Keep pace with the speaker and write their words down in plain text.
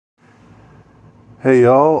Hey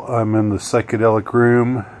y'all, I'm in the psychedelic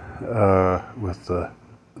room with the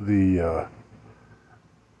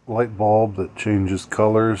light bulb that changes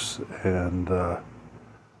colors and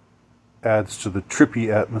adds to the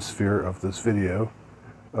trippy atmosphere of this video.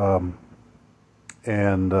 I'm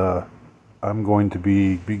going to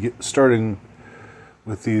be starting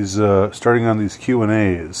with these, starting on these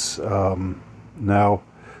Q&As. Now,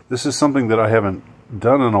 this is something that I haven't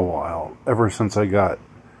done in a while, ever since I got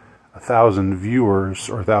 1,000 viewers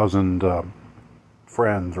or 1,000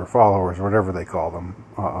 friends or followers or whatever they call them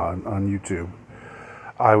on YouTube.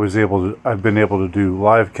 I've been able to do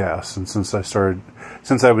live casts, and since I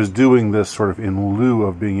was doing this sort of in lieu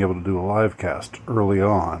of being able to do a live cast early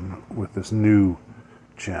on with this new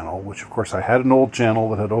channel, which of course I had an old channel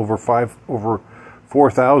that had over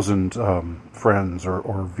 4,000 friends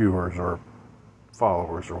or viewers or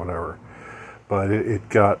followers or whatever, but it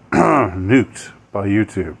got nuked by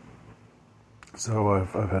YouTube. So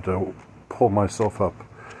I've had to pull myself up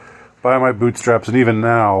by my bootstraps, and even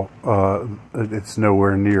now, it's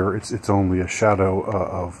nowhere near. It's only a shadow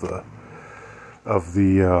of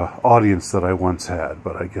the audience that I once had.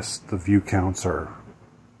 But I guess the view counts are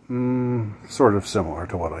sort of similar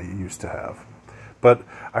to what I used to have. But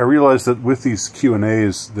I realized that with these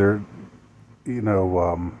Q&As, they're,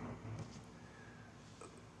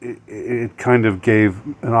 it kind of gave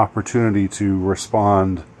an opportunity to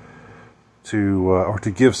respond to, or to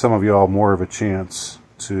give some of y'all more of a chance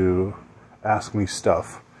to ask me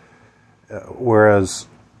stuff. Whereas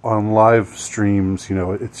on live streams,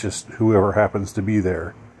 it's just whoever happens to be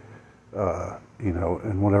there,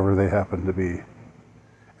 and whatever they happen to be.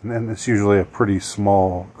 And then it's usually a pretty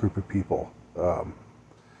small group of people.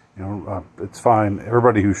 It's fine.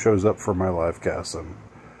 Everybody who shows up for my live casts,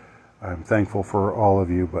 I'm thankful for all of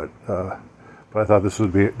you, but I thought this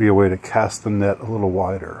would be a way to cast the net a little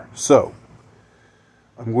wider. So,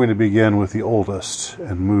 I'm going to begin with the oldest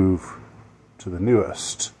and move to the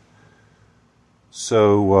newest.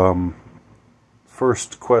 So,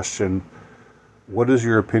 first question, what is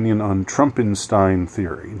your opinion on Trumpinstein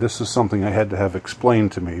theory? This is something I had to have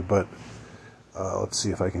explained to me, but let's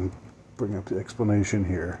see if I can bring up the explanation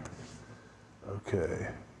here. Okay,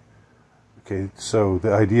 so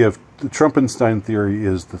the idea of the Trumpinstein theory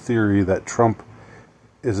is the theory that Trump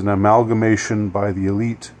is an amalgamation by the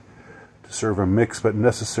elite to serve a mixed but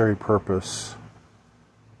necessary purpose.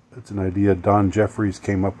 It's an idea Don Jeffries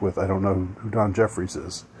came up with. I don't know who Don Jeffries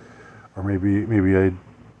is. Or maybe I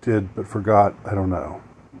did but forgot. I don't know.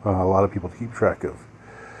 A lot of people keep track of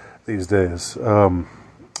these days.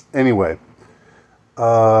 Anyway,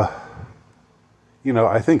 I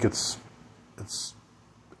think it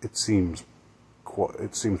seems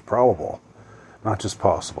probable, not just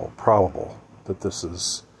possible, probable that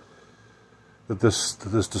this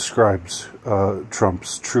describes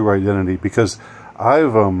Trump's true identity, because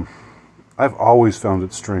I've always found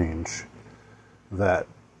it strange that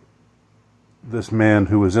this man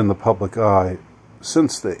who was in the public eye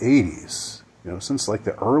since the 80s, since like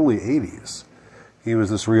the early 80s, he was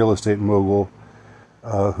this real estate mogul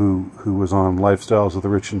who was on Lifestyles of the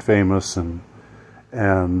Rich and Famous, and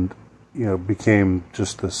became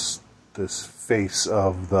just this face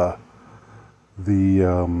of the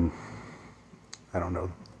I don't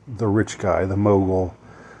know, the rich guy, the mogul.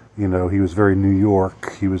 He was very New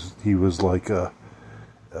York. He was like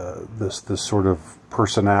this sort of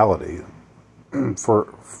personality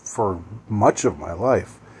for much of my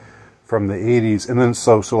life, from the 80s, and then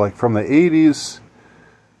so like from the 80s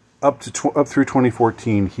up through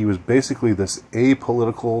 2014, he was basically this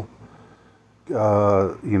apolitical,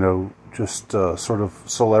 just sort of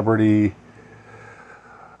celebrity.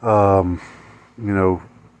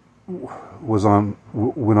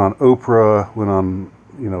 Went on Oprah,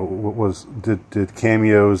 did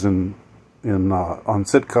cameos on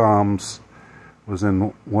sitcoms, was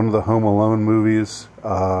in one of the Home Alone movies,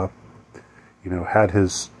 had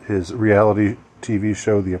his reality TV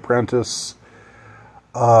show The Apprentice,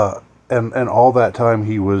 and all that time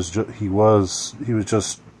he was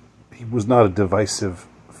not a divisive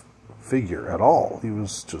figure at all. He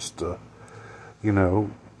was just a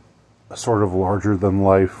sort of larger than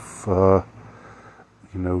life,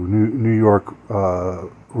 New York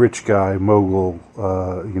rich guy mogul,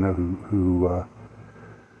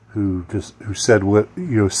 who said what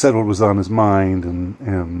was on his mind,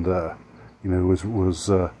 and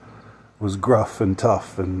was gruff and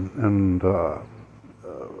tough, and that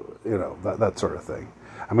sort of thing.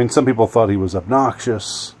 I mean, some people thought he was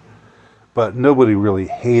obnoxious, but nobody really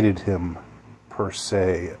hated him per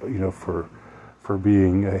se, for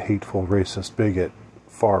being a hateful, racist, bigot,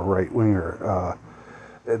 far right-winger.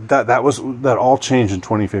 That all changed in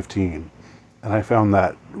 2015, and I found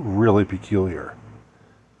that really peculiar.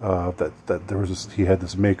 That there was he had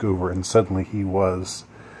this makeover, and suddenly he was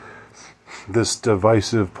this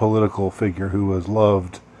divisive political figure who was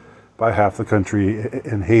loved by half the country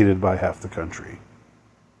and hated by half the country.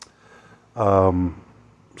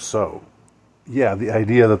 So, yeah, the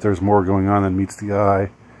idea that there's more going on than meets the eye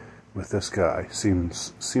with this guy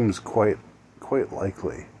seems quite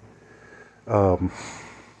likely. And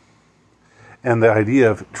the idea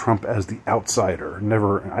of Trump as the outsider,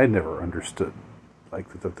 I never understood,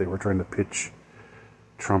 like, that they were trying to pitch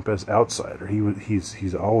Trump as outsider.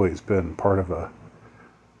 He's always been part of a,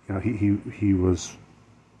 you know, he was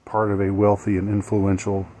part of a wealthy and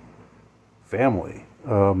influential family.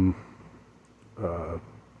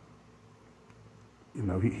 You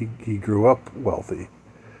know, he grew up wealthy.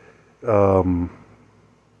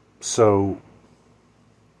 So,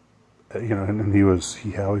 you know, and he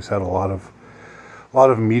always had a lot of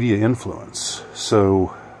media influence.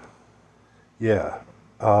 So, yeah,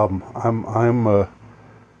 I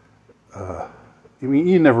mean,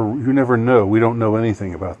 you never know. We don't know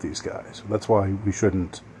anything about these guys. That's why we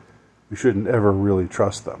shouldn't ever really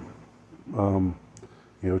trust them.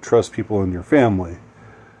 You know, trust people in your family.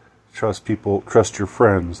 Trust your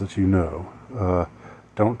friends that you know.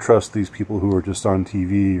 Don't trust these people who are just on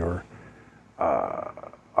TV or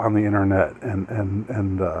on the internet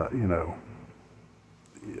and you know,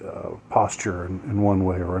 posture in one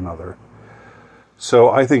way or another. So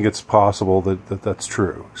I think it's possible that's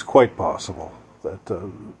true. It's quite possible that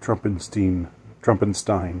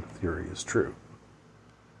Trumpinstein theory is true.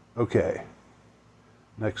 Okay.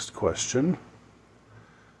 Next question.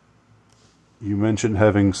 You mentioned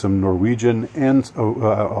having some Norwegian and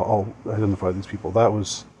I'll identify these people. That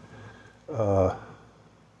was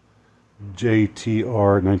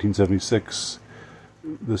JTR 1976.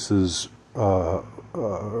 This is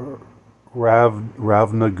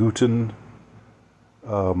Ravnaguten.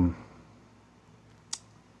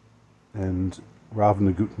 And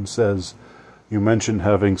Ravnaguten says, you mentioned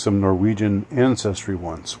having some Norwegian ancestry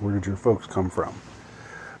once. Where did your folks come from?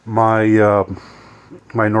 My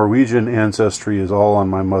Norwegian ancestry is all on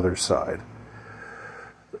my mother's side.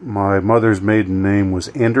 My mother's maiden name was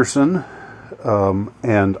Anderson,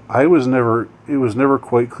 and it was never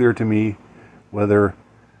quite clear to me whether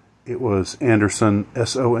it was Anderson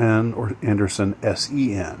S-O-N or Anderson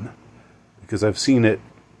S-E-N, because I've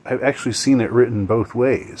actually seen it written both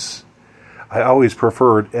ways. I always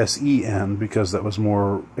preferred S-E-N because that was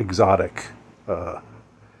more exotic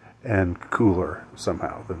and cooler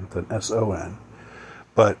somehow than S-O-N.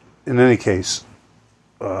 But in any case,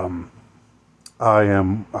 I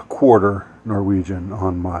am a quarter Norwegian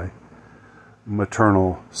on my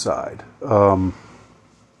maternal side.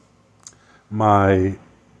 My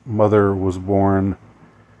mother was born,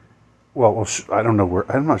 well, I don't know where,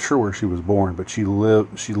 I'm not sure where she was born, but she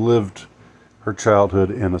lived her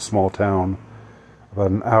childhood in a small town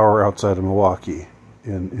about an hour outside of Milwaukee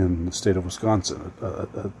in the state of Wisconsin,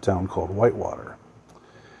 a town called Whitewater.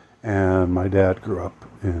 And my dad grew up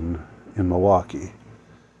in Milwaukee.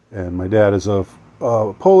 And my dad is of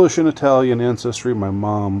Polish and Italian ancestry. My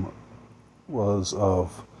mom was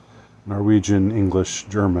of Norwegian, English,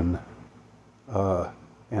 German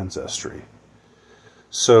ancestry.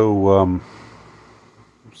 So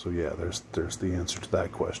yeah, there's the answer to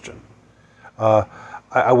that question.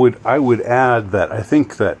 I would add that I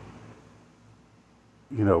think that,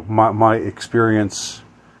 you know, my experience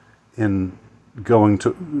in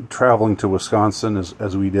traveling to Wisconsin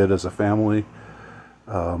as we did as a family,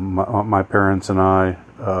 my parents and I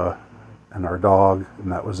and our dog, and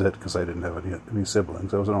that was it, because I didn't have any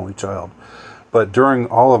siblings. I was an only child. But during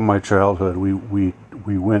all of my childhood, we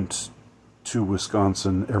went to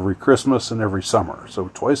Wisconsin every Christmas and every summer. So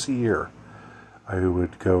twice a year, I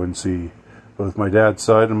would go and see both my dad's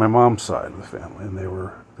side and my mom's side of the family, and they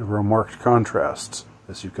were marked contrasts,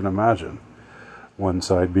 as you can imagine. One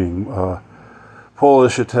side being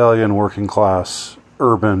Polish, Italian, working class,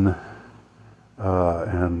 urban,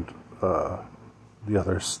 and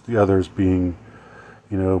the others being,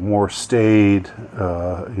 you know, more staid,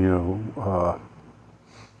 you know,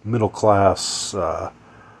 middle class,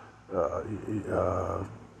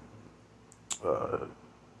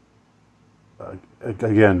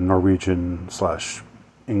 again, Norwegian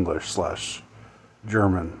 / English /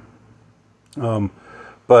 German.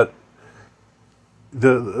 But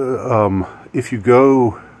if you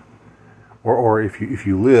go, or if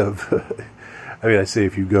you live, I mean, I say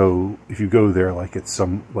if you go there like it's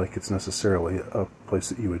necessarily a place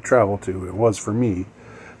that you would travel to. It was for me.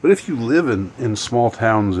 But if you live in small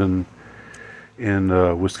towns in in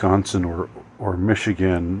Wisconsin or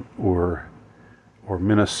Michigan or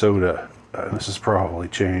Minnesota. This has probably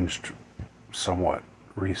changed somewhat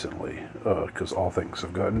recently because all things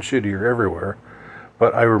have gotten shittier everywhere.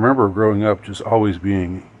 But I remember growing up just always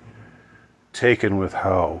being taken with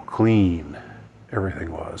how clean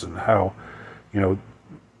everything was, and how, you know,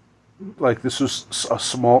 like this was a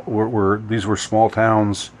small, these were small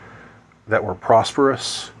towns that were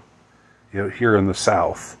prosperous. You know, here in the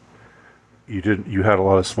South, you had a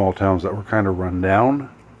lot of small towns that were kind of run down,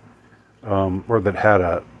 or that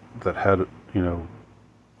had you know,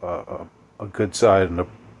 a good side and a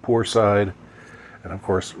poor side, and of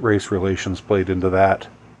course race relations played into that.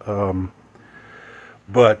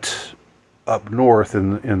 But up north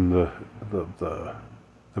in the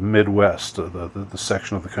Midwest, the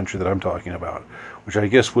section of the country that I'm talking about, which I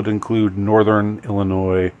guess would include northern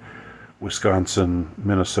Illinois, Wisconsin,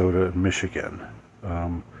 Minnesota, and Michigan,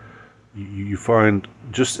 you find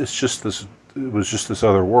it was just this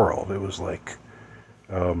other world. It was like,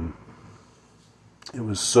 it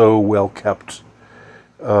was so well kept.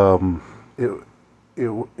 It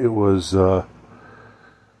was,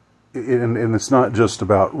 and it's not just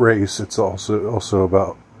about race. It's also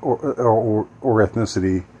about or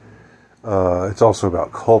ethnicity. It's also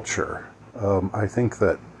about culture. I think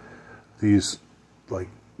that these, like,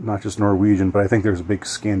 not just Norwegian, but I think there's a big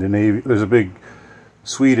there's a big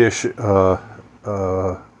Swedish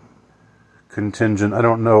contingent. I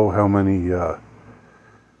don't know how many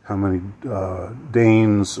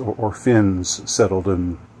Danes or Finns settled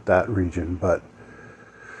in that region, but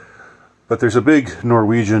there's a big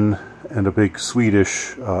Norwegian and a big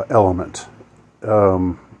Swedish element,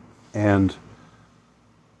 and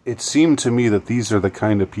it seemed to me that these are the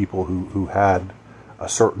kind of people who had a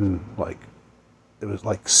certain, like, it was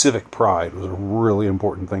like civic pride was a really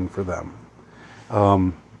important thing for them,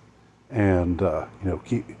 and you know,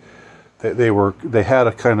 they had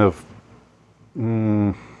a kind of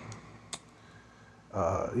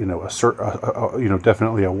you know, you know,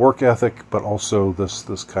 definitely a work ethic, but also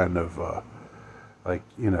this kind of like,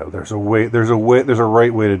 you know, there's a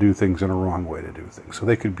right way to do things and a wrong way to do things. So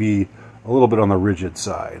they could be a little bit on the rigid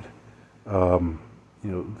side. You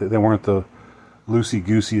know, they weren't the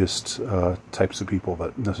loosey-gooseyest types of people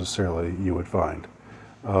that necessarily you would find.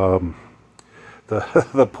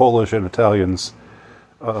 The Polish and Italians,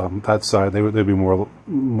 that side, they'd be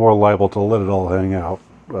more liable to let it all hang out.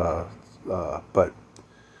 But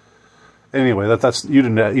anyway, that's you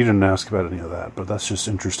didn't ask about any of that, but that's just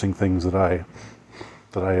interesting things that I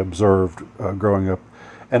observed growing up,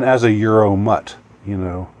 and as a Euro mutt, you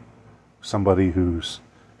know, somebody whose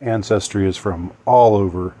ancestry is from all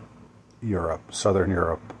over Europe, Southern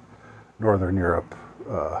Europe, Northern Europe,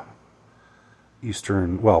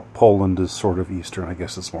 Eastern. Well, Poland is sort of Eastern. I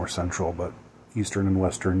guess it's more central, but Eastern and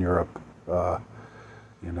Western Europe.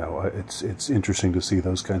 You know, it's interesting to see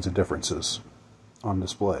those kinds of differences on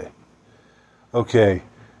display. Okay,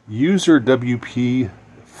 user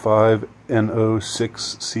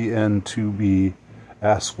WP5NO6CN2B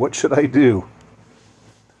asks, "What should I do?"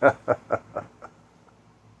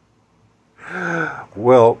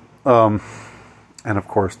 Well, and of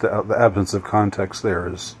course the absence of context there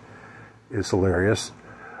is hilarious.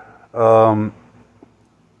 I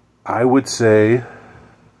would say,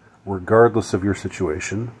 regardless of your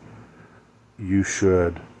situation, you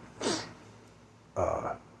should,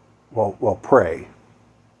 well, pray.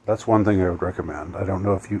 That's one thing I would recommend. I don't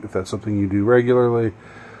know if that's something you do regularly,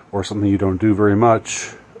 or something you don't do very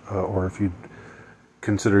much, or if you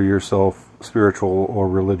consider yourself spiritual or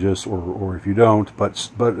religious, or if you don't. But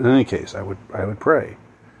in any case, I would pray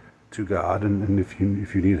to God, and if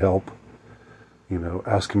you need help, you know,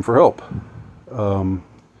 ask Him for help,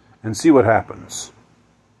 and see what happens.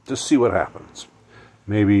 Just see what happens.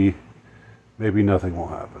 Maybe nothing will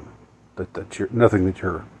happen. Nothing that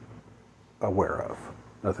you're aware of.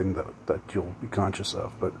 Nothing that you'll be conscious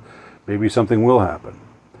of. But maybe something will happen.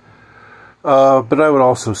 But I would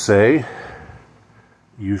also say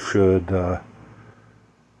you should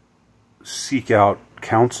seek out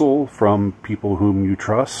counsel from people whom you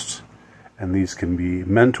trust, and these can be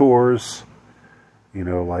mentors, you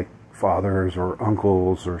know, like fathers or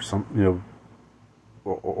uncles or some, you know,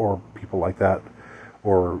 or people like that,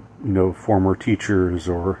 or, you know, former teachers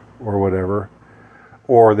or whatever,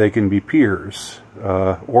 or they can be peers,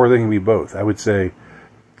 or they can be both. I would say,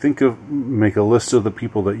 make a list of the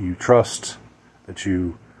people that you trust, that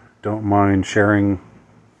you don't mind sharing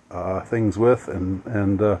things with,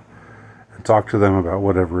 and talk to them about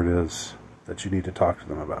whatever it is that you need to talk to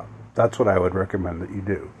them about. That's what I would recommend that you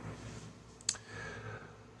do.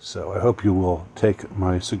 So I hope you will take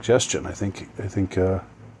my suggestion. I think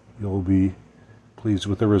you'll be pleased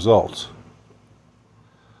with the results.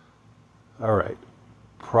 All right,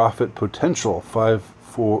 Profit Potential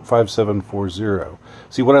 5740.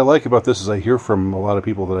 See, what I like about this is I hear from a lot of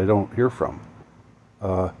people that I don't hear from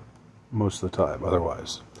most of the time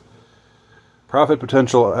otherwise. Profit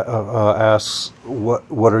Potential asks,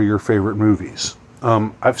 what are your favorite movies?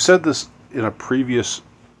 I've said this in a previous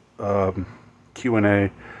Q&A,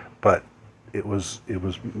 but it was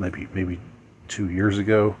maybe 2 years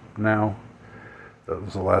ago now. That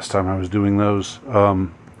was the last time I was doing those.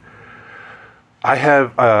 I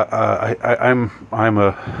have I'm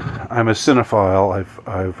a cinephile.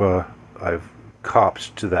 I've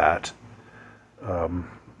copped to that.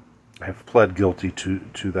 I've pled guilty to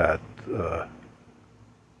that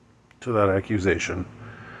accusation.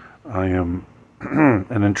 I am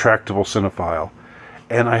an intractable cinephile,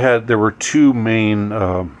 and there were two main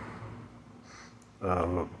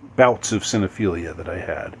bouts of cinephilia that I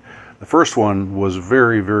had. The first one was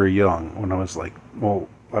very, very young, when I was like, well,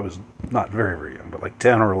 I was not very, very young, but like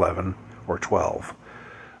 10 or 11 or 12.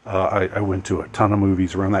 I went to a ton of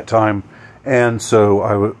movies around that time, and so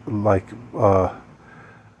I would like the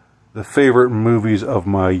favorite movies of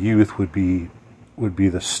my youth would be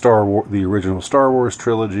the original Star Wars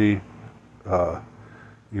trilogy,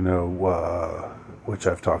 which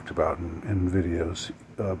I've talked about in videos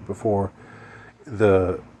before.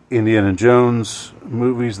 The Indiana Jones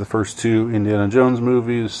movies, the first two Indiana Jones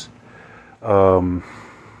movies,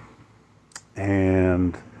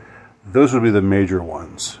 and those would be the major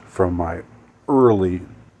ones from my early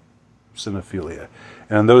cinephilia.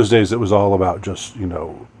 And in those days, it was all about just,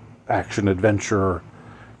 action, adventure,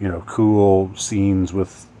 cool scenes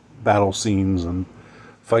with battle scenes and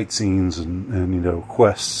fight scenes and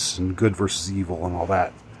quests and good versus evil and all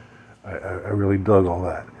that. I really dug all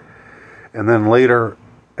that. And then later,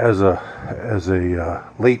 as a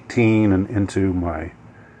late teen and into my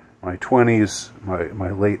 20s,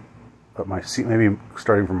 maybe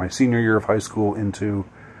starting from my senior year of high school into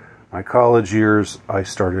my college years, I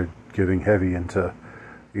started getting heavy into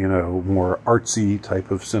more artsy type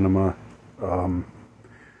of cinema.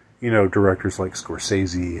 Directors like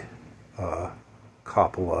Scorsese,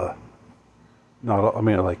 Coppola.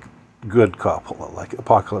 Like good Coppola, like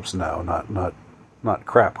Apocalypse Now, not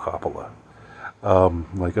crap Coppola.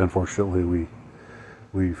 Like unfortunately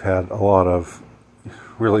we've had a lot of,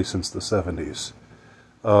 really since the 70s.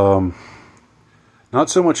 Not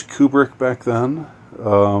so much Kubrick back then,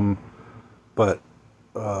 but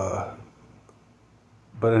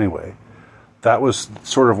anyway, that was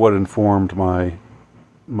sort of what informed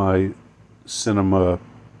my cinema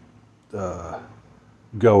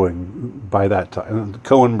going by that time. The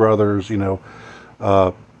Coen brothers,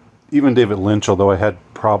 even David Lynch, although I had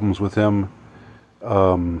problems with him,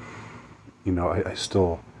 I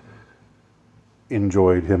still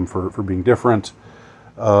enjoyed him for being different.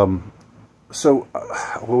 So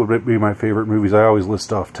what would be my favorite movies? I always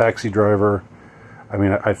list off Taxi Driver.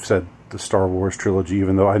 I've said the Star Wars trilogy,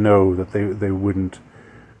 even though I know that they wouldn't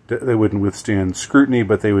withstand scrutiny,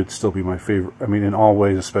 but they would still be my favorite. In all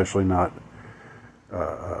ways, especially not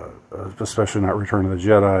Return of the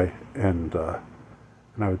Jedi, and I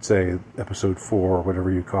would say Episode 4, or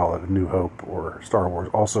whatever you call it, A New Hope, or Star Wars,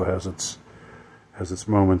 also has its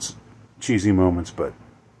moments, cheesy moments, but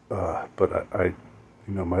I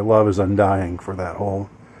my love is undying for that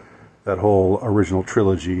whole original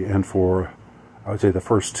trilogy, and for, I would say, the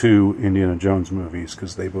first two Indiana Jones movies,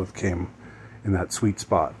 because they both came in that sweet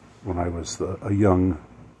spot when I was a young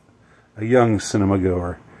cinema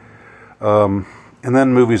goer. And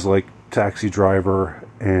then movies like Taxi Driver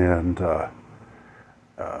and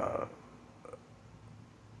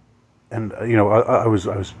I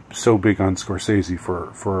was so big on Scorsese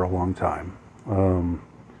for a long time.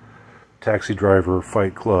 Taxi Driver,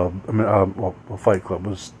 Fight Club. Fight Club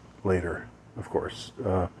was later, of course.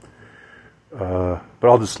 But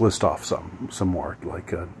I'll just list off some more,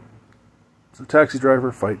 like so Taxi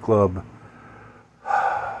Driver, Fight Club.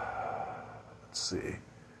 Let's see.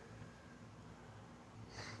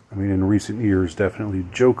 In recent years, definitely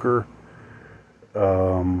Joker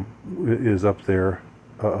is up there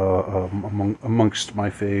amongst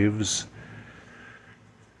my faves.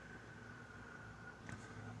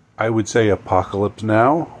 I would say Apocalypse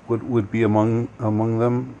Now would be among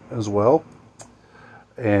them as well,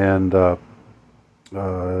 and Jim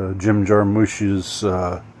Jarmusch's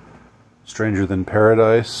Stranger Than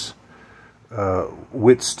Paradise,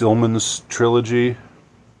 Whit Stillman's trilogy,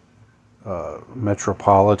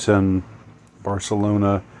 Metropolitan,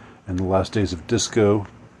 Barcelona, and The Last Days of Disco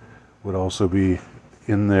would also be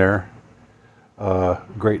in there.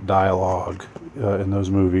 Great dialogue in those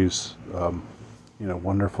movies.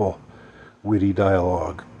 Wonderful, witty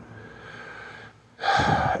dialogue,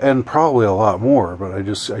 and probably a lot more. But I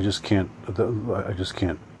just can't.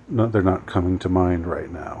 No, they're not coming to mind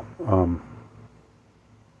right now.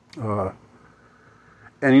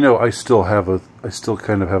 And I still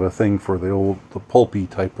kind of have a thing for the pulpy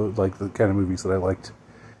type of, like, the kind of movies that I liked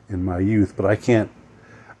in my youth. But I can't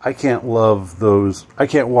love those. I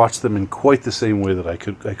can't watch them in quite the same way that I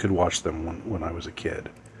could watch them when I was a kid.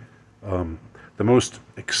 The most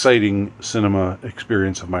exciting cinema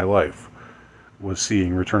experience of my life was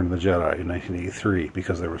seeing Return of the Jedi in 1983,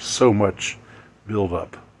 because there was so much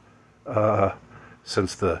build-up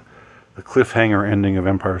since the cliffhanger ending of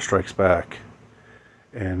Empire Strikes Back.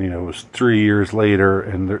 And, it was 3 years later,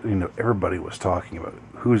 and everybody was talking about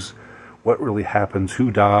what really happens, who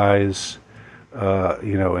dies,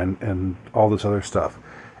 and all this other stuff.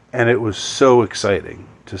 And it was so exciting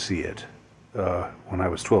to see it when I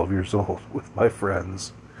was 12 years old with my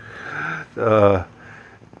friends.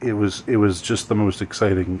 It was just the most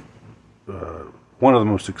exciting, one of the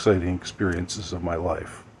most exciting experiences of my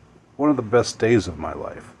life. One of the best days of my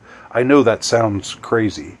life. I know that sounds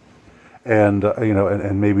crazy. And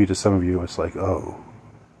and maybe to some of you it's like, oh,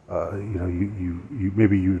 you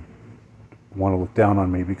maybe you want to look down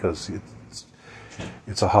on me because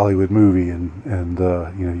it's a Hollywood movie, and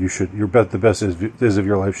you should, the best days of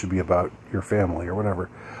your life should be about your family or whatever.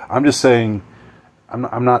 I'm just saying,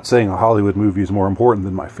 I'm not saying a Hollywood movie is more important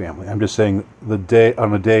than my family. I'm just saying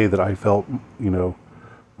on a day that I felt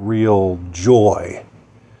real joy,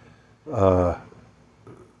 that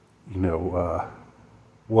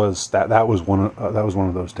was one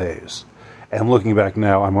of those days. And looking back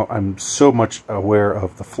now, I'm so much aware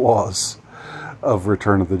of the flaws of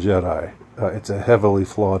Return of the Jedi. It's a heavily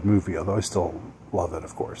flawed movie, although I still love it,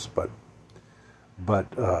 of course. But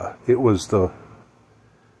it was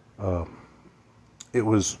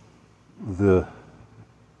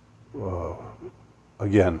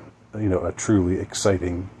again, a truly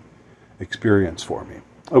exciting experience for me.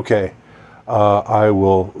 Okay. I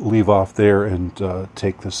will leave off there and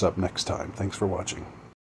take this up next time. Thanks for watching.